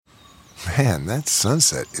Man, that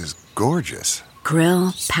sunset is gorgeous.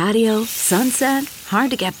 Grill, patio, sunset.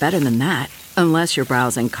 Hard to get better than that. Unless you're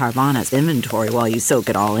browsing Carvana's inventory while you soak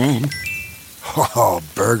it all in. Oh,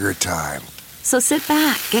 burger time. So sit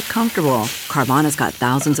back, get comfortable. Carvana's got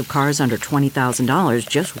thousands of cars under $20,000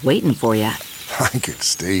 just waiting for you. I could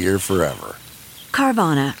stay here forever.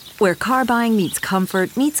 Carvana, where car buying meets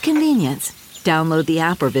comfort, meets convenience. Download the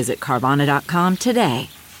app or visit Carvana.com today.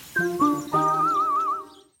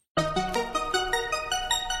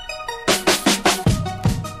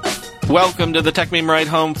 Welcome to the Tech Meme Ride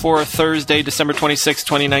Home for Thursday, December 26,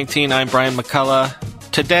 2019. I'm Brian McCullough.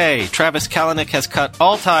 Today, Travis Kalanick has cut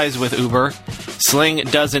all ties with Uber. Sling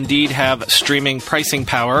does indeed have streaming pricing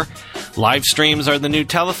power. Live streams are the new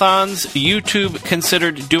telethons. YouTube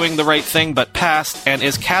considered doing the right thing but passed. And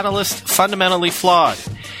is Catalyst fundamentally flawed?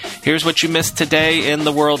 Here's what you missed today in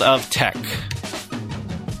the world of tech.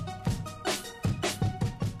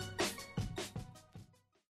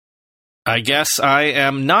 I guess I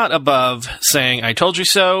am not above saying I told you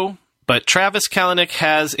so, but Travis Kalanick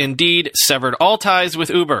has indeed severed all ties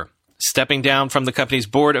with Uber, stepping down from the company's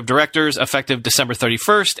board of directors effective December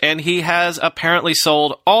 31st, and he has apparently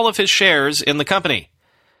sold all of his shares in the company.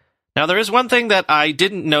 Now, there is one thing that I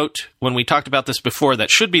didn't note when we talked about this before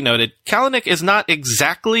that should be noted. Kalanick is not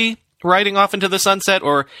exactly riding off into the sunset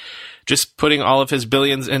or just putting all of his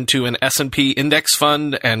billions into an S&P index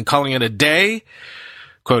fund and calling it a day.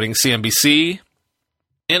 Quoting CNBC,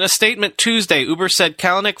 in a statement Tuesday, Uber said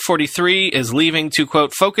Kalanick, 43, is leaving to,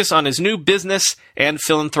 quote, focus on his new business and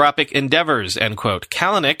philanthropic endeavors, end quote.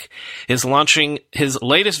 Kalanick is launching his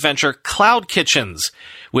latest venture, Cloud Kitchens,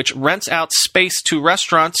 which rents out space to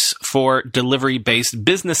restaurants for delivery-based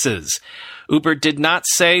businesses. Uber did not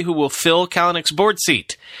say who will fill Kalanick's board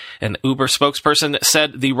seat. An Uber spokesperson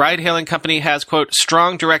said the ride-hailing company has, quote,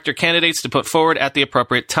 strong director candidates to put forward at the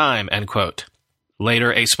appropriate time, end quote.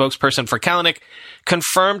 Later, a spokesperson for Kalanick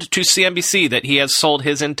confirmed to CNBC that he has sold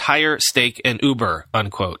his entire stake in Uber,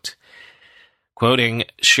 unquote. Quoting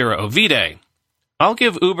Shira Ovide, I'll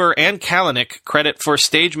give Uber and Kalanick credit for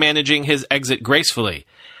stage managing his exit gracefully.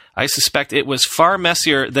 I suspect it was far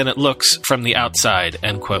messier than it looks from the outside,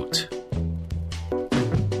 end quote.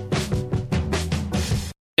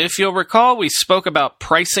 If you'll recall, we spoke about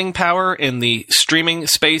pricing power in the streaming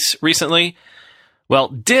space recently. Well,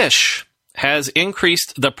 Dish has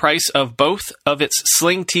increased the price of both of its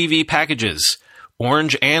Sling TV packages,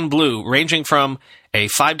 orange and blue, ranging from a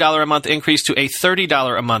 $5 a month increase to a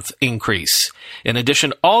 $30 a month increase. In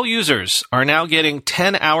addition, all users are now getting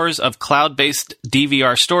 10 hours of cloud-based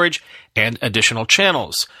DVR storage and additional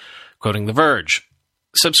channels. Quoting The Verge,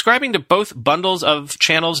 subscribing to both bundles of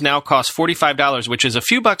channels now costs $45, which is a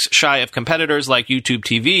few bucks shy of competitors like YouTube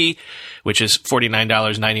TV, which is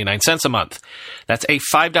 $49.99 a month. That's a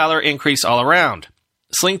 $5 increase all around.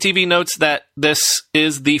 Sling TV notes that this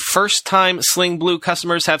is the first time Sling Blue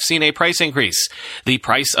customers have seen a price increase. The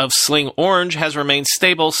price of Sling Orange has remained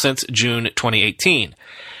stable since June 2018.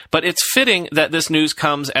 But it's fitting that this news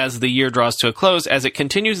comes as the year draws to a close, as it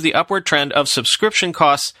continues the upward trend of subscription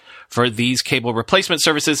costs for these cable replacement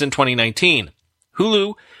services in 2019.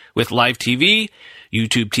 Hulu, with Live TV,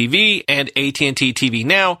 YouTube TV, and AT&T TV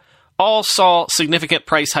Now, all saw significant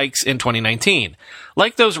price hikes in 2019.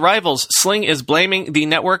 Like those rivals, Sling is blaming the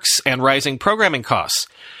networks and rising programming costs.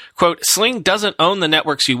 Quote, Sling doesn't own the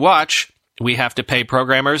networks you watch. We have to pay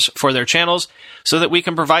programmers for their channels so that we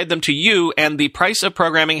can provide them to you, and the price of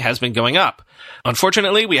programming has been going up.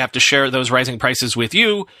 Unfortunately, we have to share those rising prices with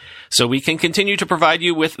you so we can continue to provide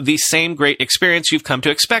you with the same great experience you've come to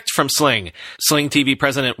expect from Sling. Sling TV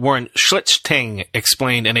President Warren Schlichting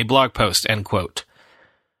explained in a blog post, end quote.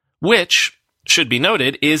 Which, should be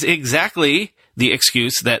noted, is exactly the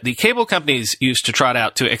excuse that the cable companies used to trot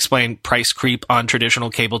out to explain price creep on traditional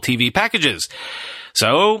cable TV packages.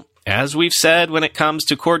 So, as we've said when it comes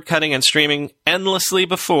to cord cutting and streaming endlessly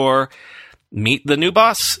before, meet the new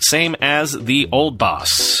boss, same as the old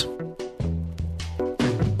boss.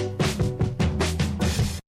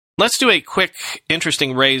 Let's do a quick,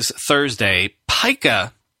 interesting raise Thursday.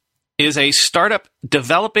 Pika is a startup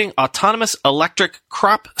developing autonomous electric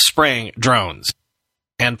crop spraying drones.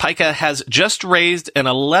 And Pika has just raised an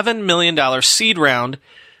 $11 million seed round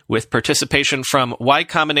with participation from Y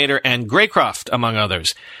Combinator and Greycroft, among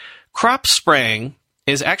others. Crop spraying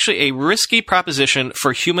is actually a risky proposition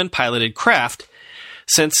for human-piloted craft,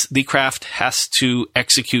 since the craft has to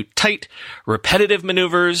execute tight, repetitive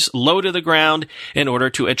maneuvers low to the ground in order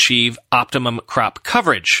to achieve optimum crop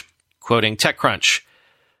coverage. Quoting TechCrunch,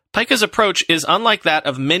 Pica's approach is unlike that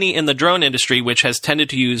of many in the drone industry, which has tended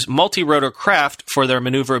to use multi-rotor craft for their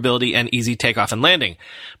maneuverability and easy takeoff and landing.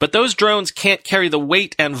 But those drones can't carry the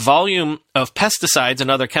weight and volume of pesticides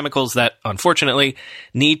and other chemicals that, unfortunately,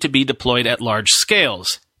 need to be deployed at large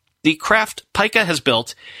scales. The craft Pica has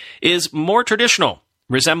built is more traditional,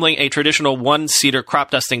 resembling a traditional one-seater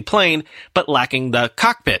crop dusting plane, but lacking the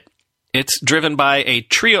cockpit. It's driven by a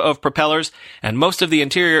trio of propellers, and most of the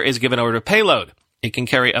interior is given over to payload. It can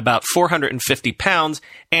carry about 450 pounds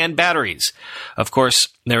and batteries. Of course,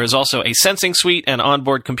 there is also a sensing suite and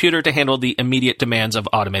onboard computer to handle the immediate demands of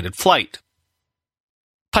automated flight.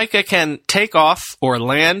 Pica can take off or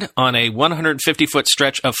land on a 150-foot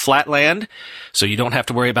stretch of flat land, so you don't have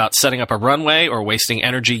to worry about setting up a runway or wasting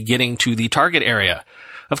energy getting to the target area.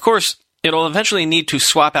 Of course, it'll eventually need to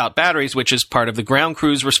swap out batteries, which is part of the ground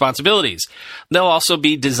crew's responsibilities. They'll also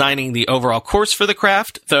be designing the overall course for the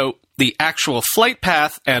craft, though the actual flight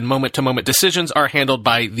path and moment-to-moment decisions are handled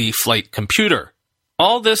by the flight computer.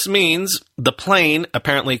 All this means the plane,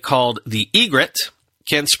 apparently called the Egret,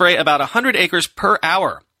 can spray about 100 acres per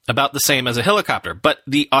hour, about the same as a helicopter. But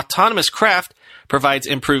the autonomous craft provides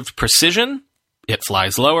improved precision, it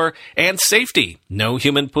flies lower, and safety. No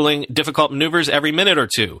human pulling difficult maneuvers every minute or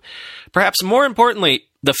two. Perhaps more importantly,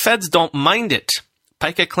 the feds don't mind it.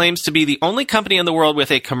 Pica claims to be the only company in the world with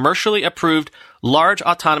a commercially approved large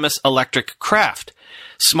autonomous electric craft.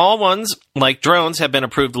 Small ones, like drones, have been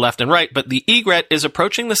approved left and right, but the Egret is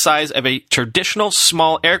approaching the size of a traditional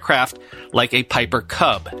small aircraft like a Piper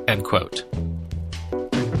Cub, end quote.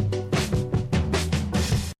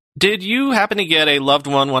 Did you happen to get a loved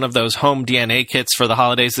one of those home DNA kits for the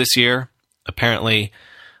holidays this year? Apparently,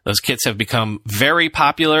 those kits have become very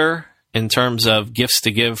popular in terms of gifts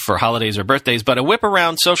to give for holidays or birthdays, but a whip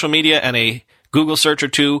around social media and a Google search or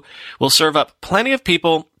two will serve up plenty of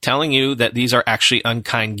people telling you that these are actually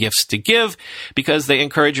unkind gifts to give because they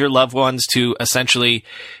encourage your loved ones to essentially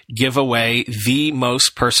give away the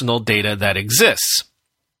most personal data that exists.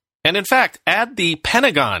 And in fact, add the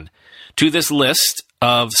Pentagon to this list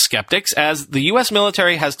of skeptics, as the U.S.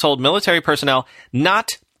 military has told military personnel not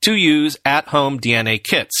to use at-home DNA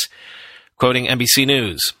kits. Quoting NBC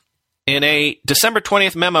News, in a December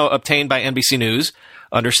 20th memo obtained by NBC News,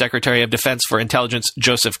 Undersecretary of Defense for Intelligence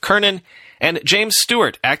Joseph Kernan and James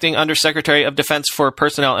Stewart, Acting Undersecretary of Defense for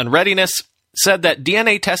Personnel and Readiness, said that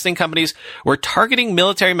DNA testing companies were targeting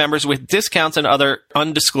military members with discounts and other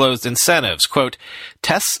undisclosed incentives. Quote,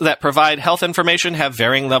 tests that provide health information have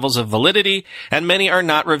varying levels of validity, and many are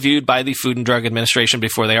not reviewed by the Food and Drug Administration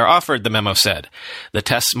before they are offered, the memo said. The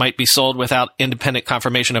tests might be sold without independent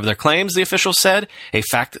confirmation of their claims, the official said, a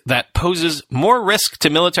fact that poses more risk to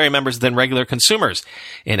military members than regular consumers.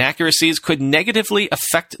 Inaccuracies could negatively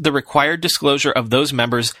affect the required disclosure of those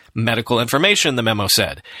members' medical information, the memo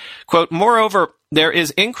said. Quote, moreover, there is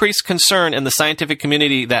increased concern in the scientific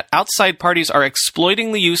community that outside parties are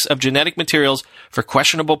exploiting the use of genetic materials for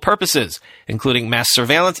questionable purposes, including mass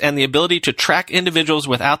surveillance and the ability to track individuals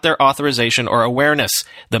without their authorization or awareness,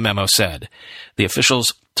 the memo said. The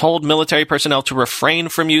officials told military personnel to refrain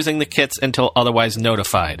from using the kits until otherwise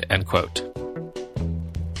notified, end quote.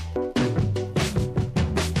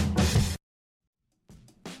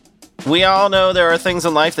 We all know there are things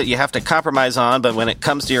in life that you have to compromise on, but when it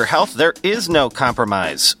comes to your health, there is no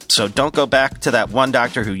compromise. So don't go back to that one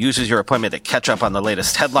doctor who uses your appointment to catch up on the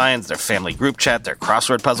latest headlines, their family group chat, their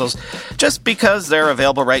crossword puzzles, just because they're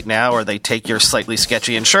available right now or they take your slightly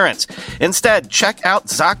sketchy insurance. Instead, check out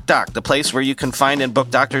ZocDoc, the place where you can find and book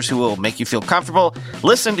doctors who will make you feel comfortable,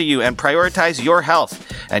 listen to you, and prioritize your health.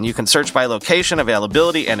 And you can search by location,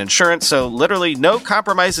 availability, and insurance, so literally no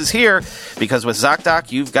compromises here, because with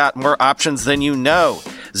ZocDoc, you've got more options than you know.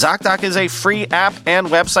 ZocDoc is a free app and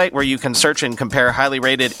website where you can search and compare highly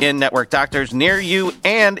rated in-network doctors near you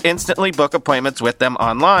and instantly book appointments with them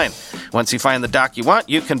online. Once you find the doc you want,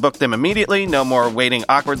 you can book them immediately, no more waiting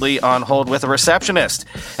awkwardly on hold with a receptionist.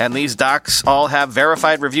 And these docs all have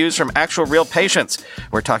verified reviews from actual real patients.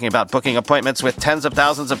 We're talking about booking appointments with tens of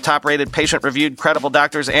thousands of top-rated, patient-reviewed, credible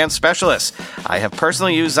doctors and specialists. I have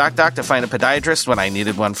personally used ZocDoc to find a podiatrist when I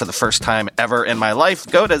needed one for the first time ever in my life.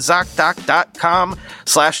 Go to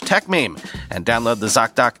ZocDoc.com/TechMeme and download the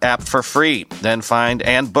ZocDoc app for free. Then find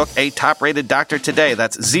and book a top-rated doctor today.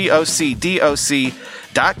 That's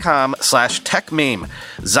ZocDoc.com/TechMeme.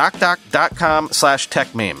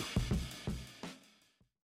 ZocDoc.com/TechMeme.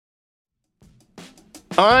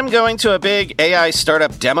 I'm going to a big AI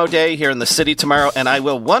startup demo day here in the city tomorrow, and I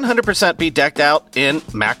will 100% be decked out in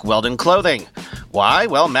Mack Weldon clothing. Why?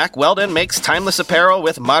 Well, Mack Weldon makes timeless apparel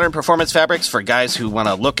with modern performance fabrics for guys who want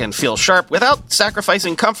to look and feel sharp without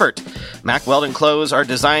sacrificing comfort. Mack Weldon clothes are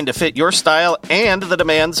designed to fit your style and the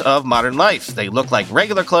demands of modern life. They look like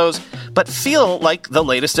regular clothes, but feel like the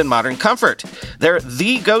latest in modern comfort. They're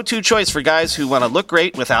the go-to choice for guys who want to look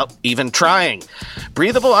great without even trying.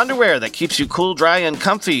 Breathable underwear that keeps you cool, dry, and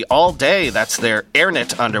comfy all day. That's their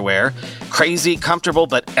AirKnit underwear. Crazy, comfortable,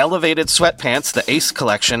 but elevated sweatpants, the Ace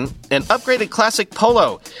collection. An upgraded classic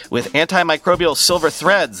polo with antimicrobial silver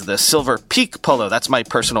threads, the Silver Peak polo. That's my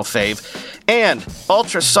personal fave. And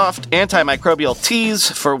ultra-soft antimicrobial tees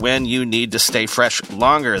for when you need to stay fresh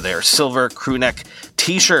longer. Their silver crewneck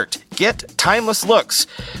t-shirt. Get timeless looks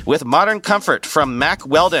with modern comfort from Mack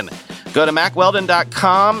Weldon. Go to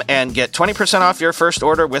MackWeldon.com and get 20% off your first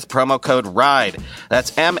order with promo code RIDE. That's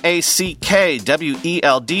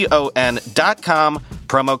MackWeldon.com,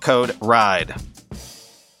 promo code RIDE.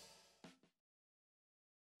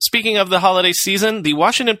 Speaking of the holiday season, the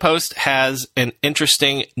Washington Post has an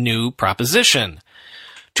interesting new proposition.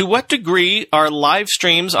 To what degree are live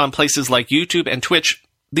streams on places like YouTube and Twitch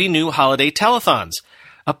the new holiday telethons?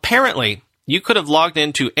 Apparently, you could have logged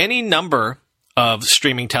into any number of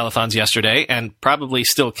streaming telethons yesterday and probably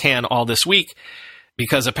still can all this week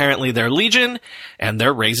because apparently they're legion and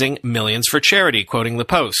they're raising millions for charity, quoting the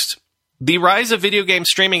Post. The rise of video game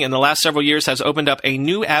streaming in the last several years has opened up a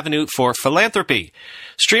new avenue for philanthropy.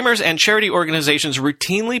 Streamers and charity organizations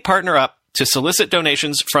routinely partner up to solicit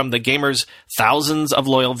donations from the gamers' thousands of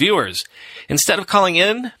loyal viewers. Instead of calling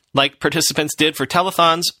in, like participants did for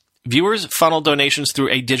telethons, viewers funnel donations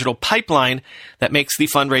through a digital pipeline that makes the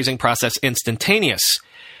fundraising process instantaneous.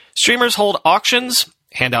 Streamers hold auctions,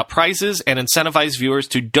 hand out prizes, and incentivize viewers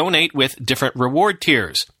to donate with different reward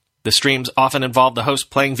tiers. The streams often involve the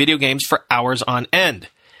host playing video games for hours on end.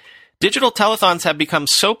 Digital telethons have become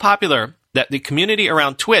so popular that the community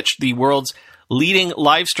around Twitch, the world's leading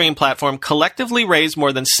live stream platform, collectively raised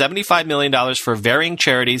more than $75 million for varying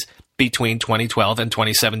charities between 2012 and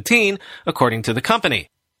 2017, according to the company.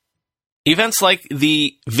 Events like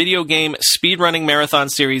the video game speedrunning marathon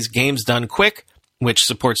series Games Done Quick, which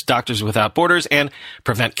supports Doctors Without Borders, and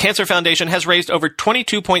Prevent Cancer Foundation, has raised over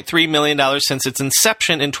 $22.3 million since its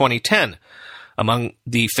inception in 2010. Among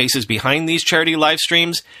the faces behind these charity live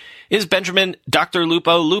streams is Benjamin Dr.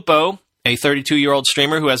 Lupo, a 32-year-old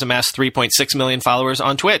streamer who has amassed 3.6 million followers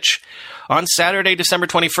on Twitch. On Saturday, December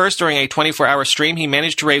 21st, during a 24-hour stream, he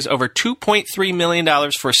managed to raise over $2.3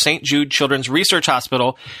 million for St. Jude Children's Research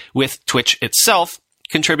Hospital, with Twitch itself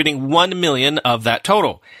contributing $1 million of that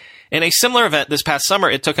total. In a similar event this past summer,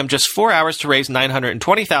 it took him just 4 hours to raise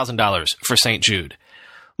 $920,000 for St. Jude.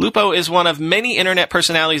 Lupo is one of many internet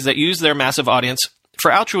personalities that use their massive audience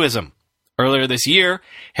for altruism. Earlier this year,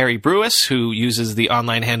 Harry Brewis, who uses the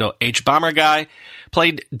online handle HBomberGuy,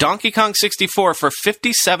 played Donkey Kong 64 for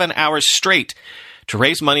 57 hours straight to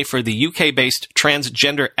raise money for the UK-based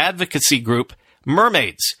transgender advocacy group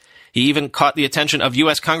Mermaids. He even caught the attention of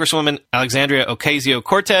U.S. Congresswoman Alexandria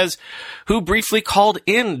Ocasio-Cortez, who briefly called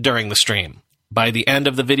in during the stream. By the end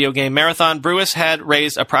of the video game marathon, Brewis had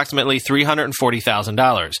raised approximately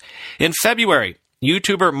 $340,000. In February,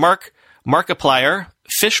 YouTuber Markiplier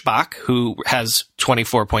Fishbach, who has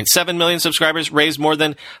 24.7 million subscribers, raised more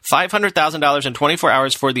than $500,000 in 24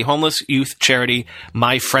 hours for the homeless youth charity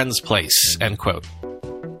My Friend's Place, end quote.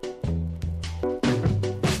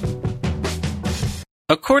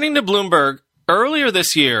 According to Bloomberg, earlier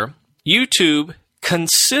this year, YouTube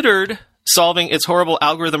considered solving its horrible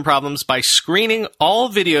algorithm problems by screening all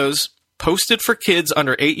videos posted for kids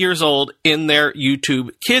under 8 years old in their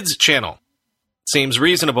YouTube Kids channel. Seems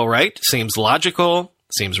reasonable, right? Seems logical,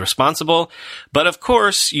 seems responsible. But of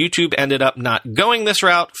course, YouTube ended up not going this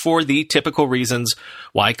route for the typical reasons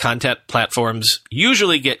why content platforms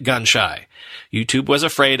usually get gun-shy. YouTube was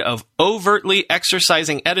afraid of overtly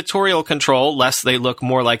exercising editorial control lest they look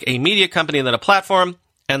more like a media company than a platform,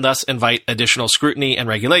 and thus invite additional scrutiny and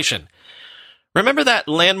regulation. Remember that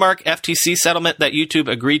landmark FTC settlement that YouTube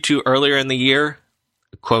agreed to earlier in the year?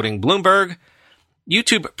 Quoting Bloomberg,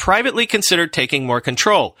 YouTube privately considered taking more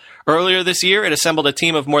control. Earlier this year, it assembled a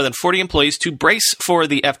team of more than 40 employees to brace for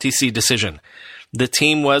the FTC decision. The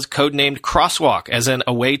team was codenamed Crosswalk, as in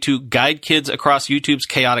a way to guide kids across YouTube's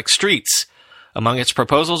chaotic streets. Among its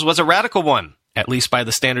proposals was a radical one, at least by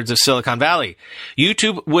the standards of Silicon Valley.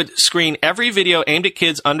 YouTube would screen every video aimed at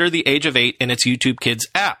kids under the age of 8 in its YouTube Kids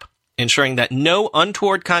app, ensuring that no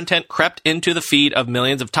untoward content crept into the feed of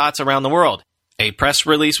millions of tots around the world. A press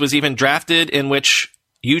release was even drafted in which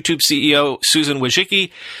YouTube CEO Susan Wojcicki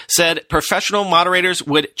said professional moderators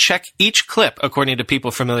would check each clip according to people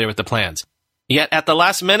familiar with the plans. Yet at the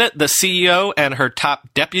last minute, the CEO and her top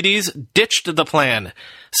deputies ditched the plan,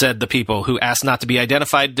 said the people who asked not to be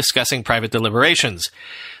identified discussing private deliberations.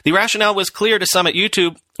 The rationale was clear to some at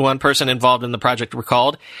YouTube. One person involved in the project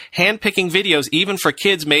recalled, handpicking videos even for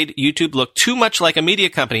kids made YouTube look too much like a media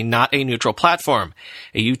company, not a neutral platform.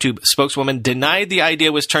 A YouTube spokeswoman denied the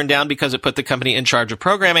idea was turned down because it put the company in charge of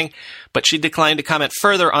programming, but she declined to comment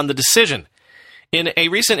further on the decision. In a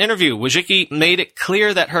recent interview, Wojcicki made it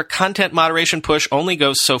clear that her content moderation push only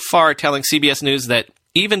goes so far, telling CBS News that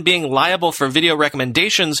even being liable for video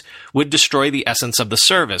recommendations would destroy the essence of the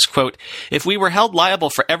service. Quote, "If we were held liable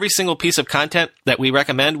for every single piece of content that we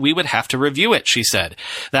recommend, we would have to review it," she said.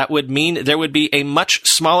 "That would mean there would be a much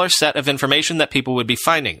smaller set of information that people would be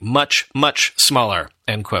finding. Much, much smaller,"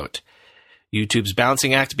 end quote. YouTube's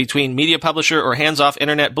balancing act between media publisher or hands-off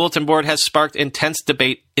internet bulletin board has sparked intense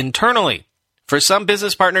debate internally. For some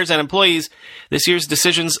business partners and employees, this year's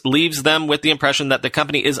decisions leaves them with the impression that the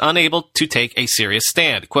company is unable to take a serious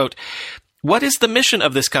stand. Quote, "What is the mission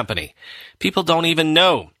of this company? People don't even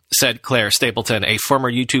know," said Claire Stapleton, a former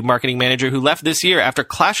YouTube marketing manager who left this year after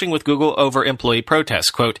clashing with Google over employee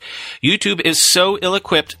protests. Quote, "YouTube is so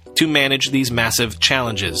ill-equipped to manage these massive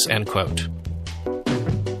challenges," end quote.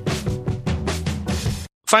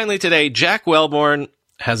 Finally today, Jack Wellborn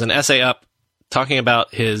has an essay up talking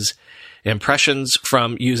about his impressions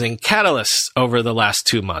from using Catalyst over the last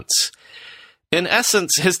 2 months. In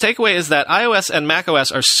essence, his takeaway is that iOS and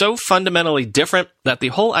macOS are so fundamentally different that the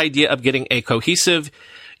whole idea of getting a cohesive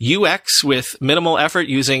UX with minimal effort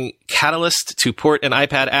using Catalyst to port an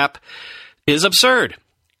iPad app is absurd.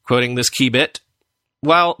 Quoting this key bit,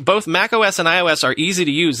 "While both macOS and iOS are easy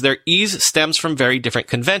to use, their ease stems from very different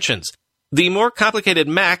conventions. The more complicated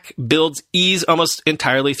Mac builds ease almost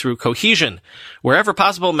entirely through cohesion. Wherever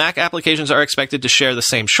possible, Mac applications are expected to share the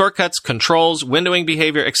same shortcuts, controls, windowing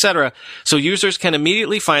behavior, etc., so users can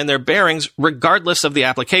immediately find their bearings regardless of the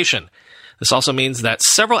application. This also means that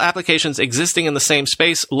several applications existing in the same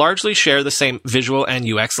space largely share the same visual and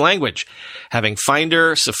UX language. Having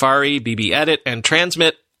Finder, Safari, BBEdit, and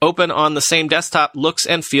Transmit open on the same desktop looks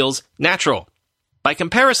and feels natural. By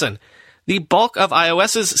comparison, the bulk of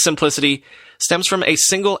iOS's simplicity stems from a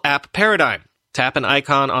single app paradigm. Tap an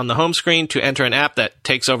icon on the home screen to enter an app that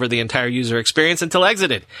takes over the entire user experience until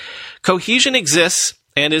exited. Cohesion exists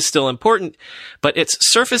and is still important, but its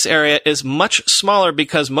surface area is much smaller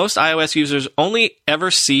because most iOS users only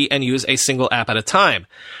ever see and use a single app at a time.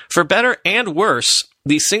 For better and worse,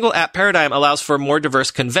 the single app paradigm allows for more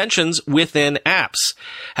diverse conventions within apps.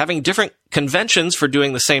 Having different conventions for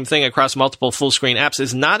doing the same thing across multiple full-screen apps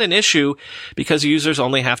is not an issue because users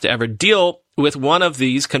only have to ever deal with one of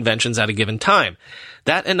these conventions at a given time.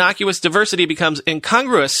 That innocuous diversity becomes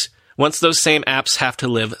incongruous once those same apps have to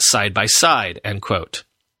live side by side, end quote.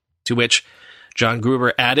 To which John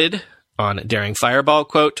Gruber added on Daring Fireball,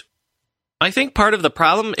 quote, "I think part of the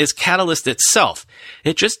problem is Catalyst itself.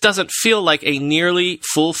 It just doesn't feel like a nearly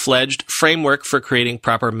full-fledged framework for creating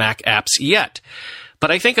proper Mac apps yet. But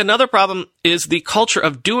I think another problem is the culture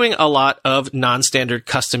of doing a lot of non-standard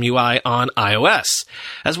custom UI on iOS.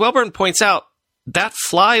 As Wellborn points out, that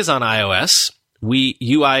flies on iOS. We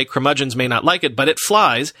UI curmudgeons may not like it, but it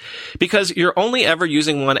flies because you're only ever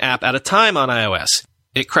using one app at a time on iOS.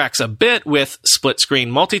 It cracks a bit with split-screen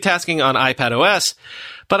multitasking on iPadOS,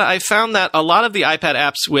 but I found that a lot of the iPad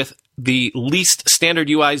apps with the least standard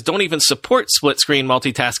UIs don't even support split-screen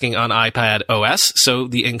multitasking on iPadOS, so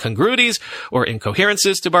the incongruities, or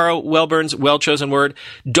incoherences to borrow Wellborn's well-chosen word,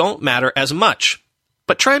 don't matter as much.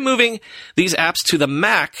 But try moving these apps to the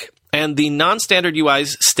Mac, and the non-standard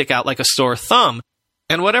UIs stick out like a sore thumb.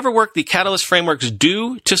 And whatever work the Catalyst frameworks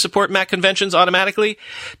do to support Mac conventions automatically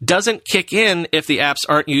doesn't kick in if the apps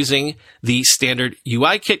aren't using the standard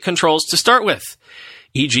UI kit controls to start with,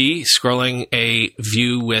 e.g. scrolling a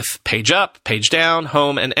view with page up, page down,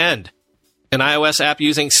 home, and end. An iOS app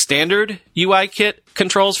using standard UI kit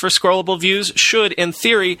controls for scrollable views should, in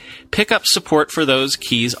theory, pick up support for those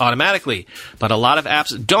keys automatically, but a lot of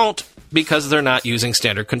apps don't because they're not using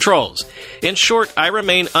standard controls. In short, I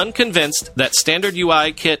remain unconvinced that standard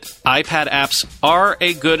UI kit iPad apps are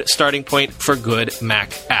a good starting point for good Mac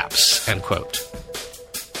apps, end quote.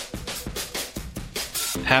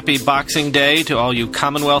 Happy Boxing Day to all you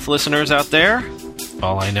Commonwealth listeners out there.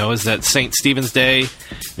 All I know is that St. Stephen's Day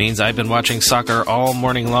means I've been watching soccer all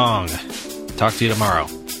morning long. Talk to you tomorrow.